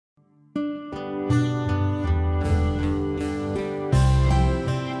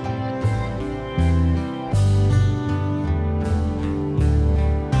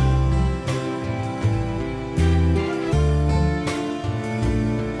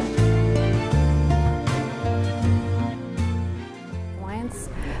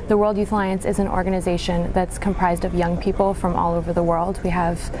The World Youth Alliance is an organization that's comprised of young people from all over the world. We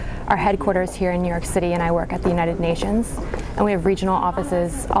have our headquarters here in New York City, and I work at the United Nations. And we have regional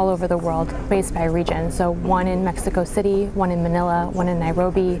offices all over the world based by region. So one in Mexico City, one in Manila, one in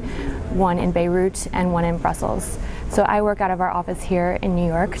Nairobi, one in Beirut, and one in Brussels. So I work out of our office here in New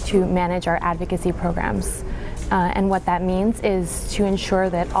York to manage our advocacy programs. And what that means is to ensure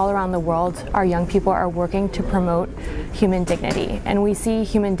that all around the world our young people are working to promote human dignity. And we see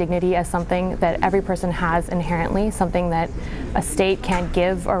human dignity as something that every person has inherently, something that a state can't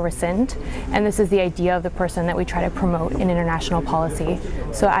give or rescind. And this is the idea of the person that we try to promote in international policy.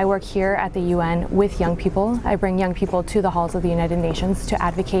 So I work here at the UN with young people. I bring young people to the halls of the United Nations to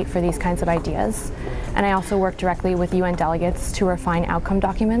advocate for these kinds of ideas. And I also work directly with UN delegates to refine outcome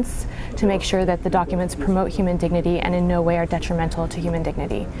documents to make sure that the documents promote human dignity and in no way are detrimental to human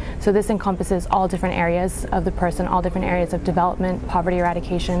dignity. So this encompasses all different areas of the person, all different areas of development, poverty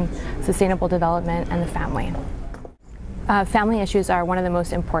eradication, sustainable development, and the family. Family issues are one of the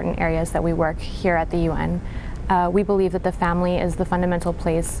most important areas that we work here at the UN. We believe that the family is the fundamental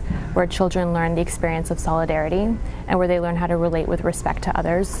place where children learn the experience of solidarity and where they learn how to relate with respect to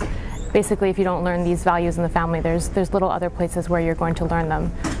others. Basically, if you don't learn these values in the family, there's little other places where you're going to learn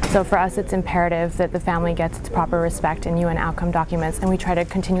them. So for us, it's imperative that the family gets its proper respect in UN outcome documents, and we try to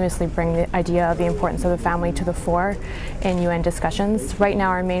continuously bring the idea of the importance of the family to the fore in UN discussions. Right now,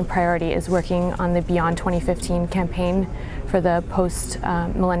 our main priority is working on the Beyond 2015 campaign for the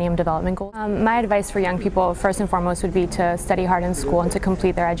post-Millennium Development Goals. My advice for young people, first and foremost, would be to study hard in school and to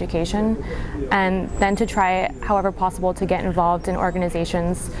complete their education, and then to try, however possible, to get involved in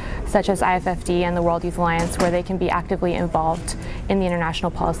organizations such as IFFD and the World Youth Alliance, where they can be actively involved in the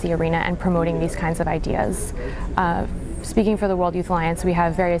international policy arena and promoting these kinds of ideas. Speaking for the World Youth Alliance, we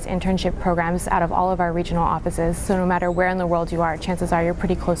have various internship programs out of all of our regional offices, so no matter where in the world you are, chances are you're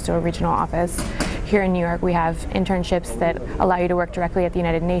pretty close to a regional office. Here in New York, we have internships that allow you to work directly at the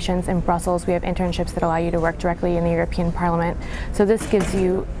United Nations. In Brussels, we have internships that allow you to work directly in the European Parliament. So this gives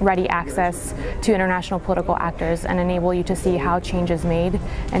you ready access to international political actors and enable you to see how change is made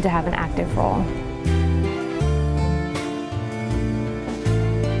and to have an active role.